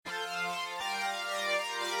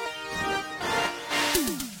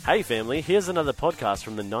Hey family, here's another podcast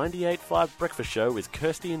from the 98.5 Breakfast Show with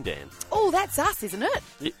Kirsty and Dan. Oh, that's us, isn't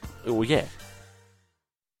it? Oh, yeah.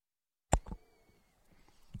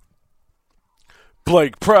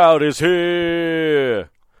 Blake Proud is here.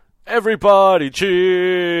 Everybody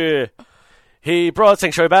cheer. He brought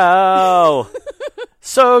Sing Shui Bao.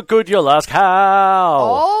 So good you'll ask how.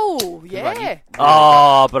 Oh, yeah.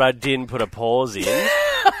 Oh, but I didn't put a pause in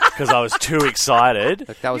because I was too excited.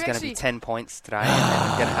 Look, that was going to be 10 points today, and then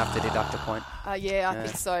I'm going to have to deduct a point. Yeah, I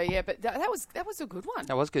think so, yeah. But that was a good one.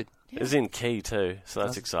 That was good. It was in key too, so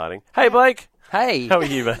that's exciting. Hey, Blake. Hey. How are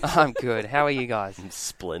you, mate? I'm good. How are you guys?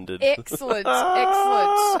 Splendid. Excellent,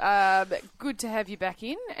 excellent. Good to have you back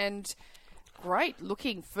in, and great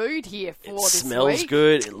looking food here for this week. It smells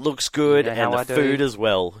good, it looks good, You know and how the I do. food as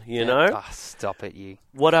well, you know? Oh, stop it, you.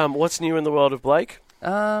 What's new in the world of Blake?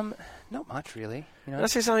 Not much, really. You Did know? I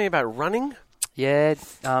say something about running? Yeah,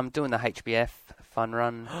 doing the HBF fun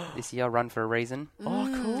run this year. Run for a reason. Oh,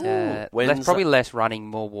 cool. Probably less running,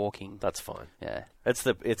 more walking. That's fine. Yeah. It's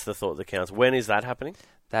the thought that counts. When is that happening?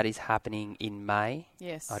 That is happening in May.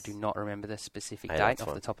 Yes. I do not remember the specific Hey, date that's off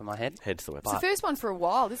fine. the top of my head. Head to the It's website. the first one for a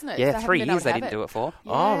while, isn't it? Yeah, 3 years they didn't do it for.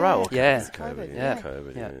 Oh, right. Well, Yeah. it's COVID. Yeah.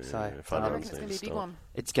 COVID. Yeah, so, fun I runs reckon it's going need to be a big stop. one.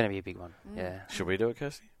 It's going to be a big one. Yeah. Should we do it,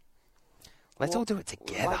 Kirsty? Let's all do it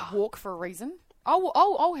together. Like walk for a reason.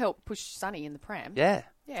 I'll help push Sonny in the pram. Yeah.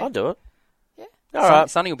 Yeah. I'll do it. Yeah. All right.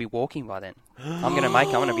 Sonny will be walking by then. I'm going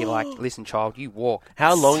to be like, listen, child, you walk.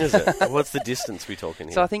 How long is it? What's the distance we talking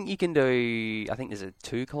here? So I think you can do, there's a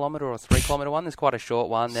 2 kilometre or a 3 kilometre one. There's quite a short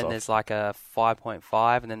one. Then Soft. there's like a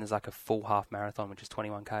 5.5, and then there's like a full half marathon, which is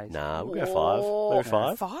 21 Ks. Nah, we'll go 5. Maybe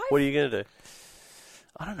 5. 5? What are you going to do?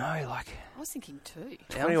 I don't know, like... I was thinking 2.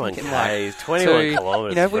 21 thinking Ks, 21 2.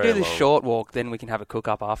 kilometres. You know, if we do very the long. short walk, then we can have a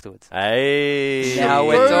cook-up afterwards. Hey. Now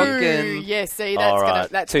we're Ooh, talking. yeah, see, All that's right. gonna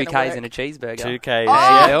that's 2 gonna Ks work. and a cheeseburger. 2 Ks. How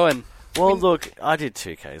Yeah. you doing? Well, look, I did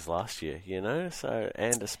 2 Ks last year, you know,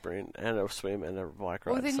 and a sprint, and a swim, and a bike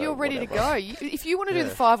ride. Well, then so you're ready whatever. to go. If you want to do the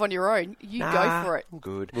 5 on your own, you go for it. I'm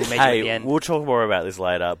good. We'll meet you at hey, the end. we'll talk more about this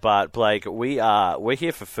later. But Blake, we're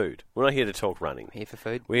here for food. We're not here to talk running. Here for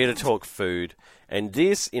food. We're here to talk food, and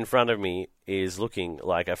this in front of me is looking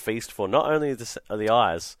like a feast for not only the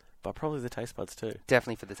eyes, but probably the taste buds too.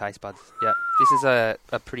 Definitely for the taste buds. Yep. This is a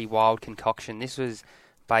pretty wild concoction. This was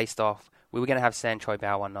based off... We were going to have san choy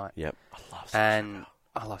bao one night. Yep, I love. And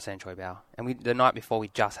I love san choy bao. And the night before, we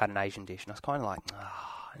just had an Asian dish. And I was kind of like,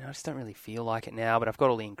 I just don't really feel like it now, but I've got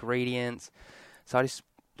all the ingredients. So I just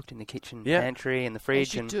looked in the kitchen pantry and the fridge.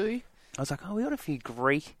 As you and do. I was like, we got a few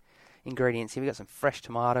Greek ingredients here. We got some fresh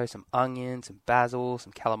tomatoes, some onions, some basil,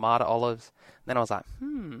 some Kalamata olives. And then I was like,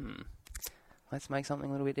 let's make something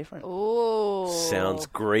a little bit different. Oh, Sounds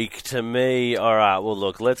Greek to me. All right, well,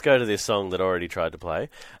 look, let's go to this song that already tried to play,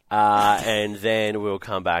 and then we'll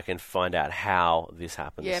come back and find out how this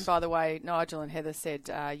happens. yeah. And by the way, Nigel and Heather said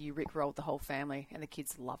you rickrolled the whole family, and the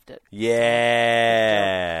kids loved it.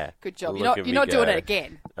 Yeah. Good job. Look at You're me not doing go. it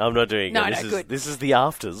again. I'm not doing it. No, This no, is good. This is the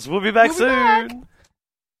afters. We'll be back We'll be soon. back.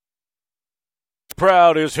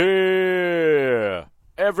 Proud is here.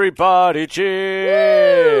 Everybody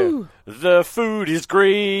cheer. Woo! The food is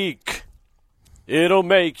Greek. It'll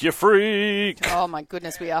make you freak. Oh my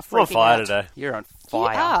goodness, we are freaking We're on fire out. today. You're on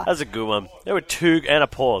fire. are. That's a good one. There were 2 and a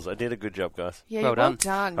pause. I did a good job, guys. Yeah, Well well done.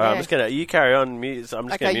 done. All right, yeah. I'm just gonna. You carry on. Mute. I'm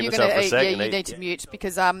just gonna mute you're myself for a second. Yeah, you need to mute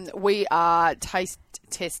because we are taste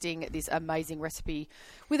testing this amazing recipe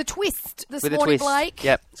with a twist this With a morning, twist. Blake.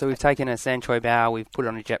 Yep. So we've taken a san choy bao, we've put it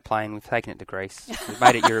on a jet plane, we've taken it to Greece, we've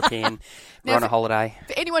made it European. We're Now, on a holiday.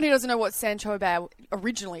 For anyone who doesn't know what san choy bao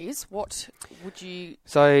originally is, what would you...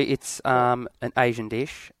 So it's an Asian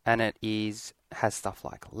dish, and it has stuff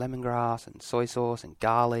like lemongrass and soy sauce and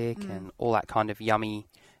garlic and all that kind of yummy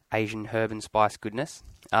Asian herb and spice goodness.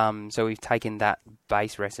 So we've taken that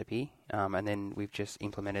base recipe and then we've just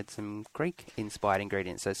implemented some Greek-inspired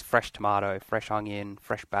ingredients. So it's fresh tomato, fresh onion,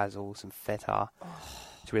 fresh basil, some feta.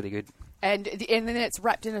 It's really good. And then it's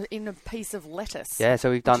wrapped in a piece of lettuce. Yeah,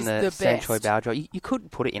 so we've done is the the san choy best. bao joy. You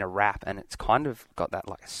could put it in a wrap, and it's kind of got that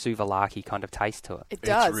like souvlaki kind of taste to it. It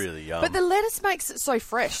does. really yum. But the lettuce makes it so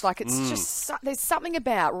fresh. Like, it's just... there's something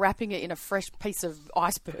about wrapping it in a fresh piece of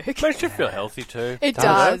iceberg. Makes you feel healthy too. It Does.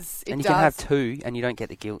 does. It And you does. can have 2, and you don't get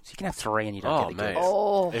the guilt. You can have 3, and you don't get the mate. guilt.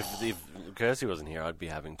 Oh. If Kirsty wasn't here, I'd be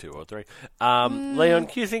having 2 or 3. Leon,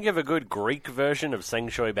 can you think of a good Greek version of Sang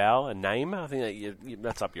Shui Bao? A name? I think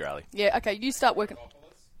that's up your alley. Yeah, okay, you start working...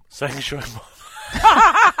 Sang Shui Bao.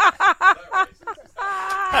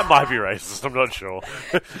 That might be racist. I'm not sure.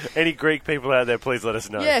 Any Greek people out there, please let us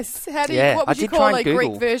know. Yes. How do you, Yeah, what I would you did try call and a Greek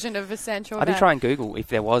Google. version of a san choy I did bao? try and Google if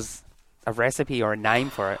there was a recipe or a name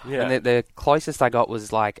for it. Yeah. And the closest I got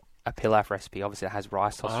was like a pilaf recipe. Obviously, it has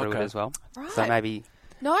rice tossed through it as well. Right. So maybe...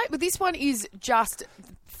 No, but this one is just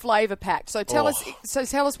flavour packed. So tell us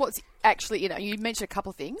what's actually in it. You mentioned a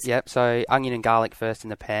couple of things. Yep, so onion and garlic first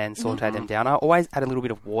in the pan, saute them down. I always add a little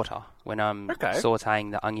bit of water when I'm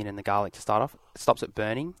sauteing the onion and the garlic to start off. It stops it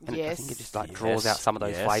burning, and I think it just draws out some of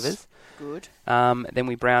those flavours. Good. Then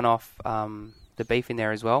we brown off the beef in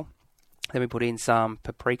there as well. Then we put in some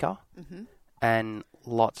paprika and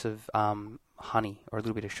lots of honey or a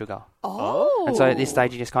little bit of sugar. Oh. And so at this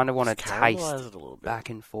stage, you just kind of want to taste caramelize it a little bit. back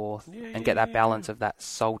and forth and get that balance of that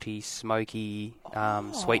salty, smoky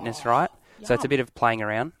sweetness, right? Yum. So it's a bit of playing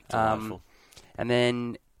around. Delightful. And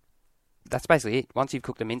then that's basically it. Once you've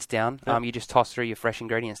cooked the mince down, you just toss through your fresh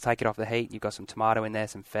ingredients, take it off the heat. You've got some tomato in there,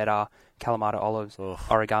 some feta, Kalamata olives,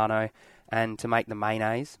 oregano. And to make the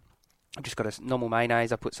mayonnaise, I've just got a normal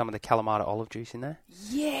mayonnaise. I put some of the Kalamata olive juice in there.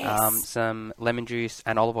 Yes. Some lemon juice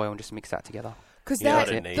and olive oil and just mix that together. Because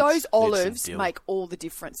Needs those olives some dill. make all the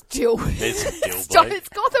difference. Dill. Needs some dill, Stop, Blake. it's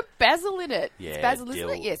got the basil in it. Yeah, It's basil, dill,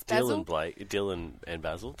 isn't it? Yes, dill basil. and Blake, dill and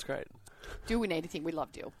basil. It's great. Dill we need anything. We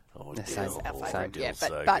love dill. Oh, The dill. same. Our Same. favourite. Yeah, Dill's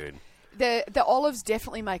so but good. the olives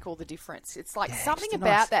definitely make all the difference. It's like something just a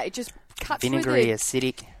about nice that. It just cuts Vinegary, through the...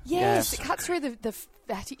 acidic. Yes, it cuts through the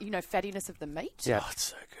fatty, fattiness of the meat. Yeah. Oh, it's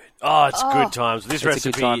so good. Oh, it's good times. This It's a good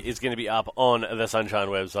recipe time. is going to be up on the Sunshine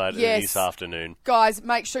website this afternoon. Guys,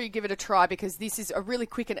 make sure you give it a try because this is a really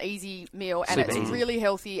quick and easy meal and Super it's easy. really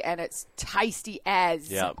healthy and it's tasty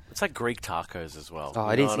as. Yeah, it's like Greek tacos as well. Oh,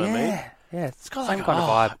 You it know is. what Yeah. I mean? Yeah, it's got Like, same kind of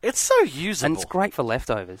vibe. It's so usable. And it's great for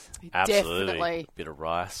leftovers. Absolutely. Definitely. Bit of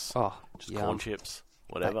rice, Oh, just yum. corn chips,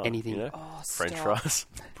 whatever. Like anything. You know? Oh, French stellar. fries.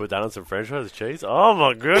 Put that on some French fries, cheese. Oh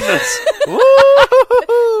my goodness! Woo!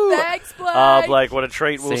 Thanks, Blake. Blake, what a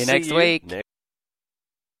treat. We'll See you next week.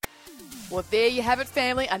 Well, there you have it,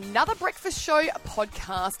 family. Another Breakfast Show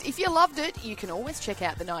podcast. If you loved it, you can always check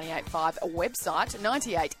out the 98.5 website,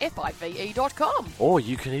 98five.com. Or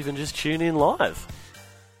you can even just tune in live.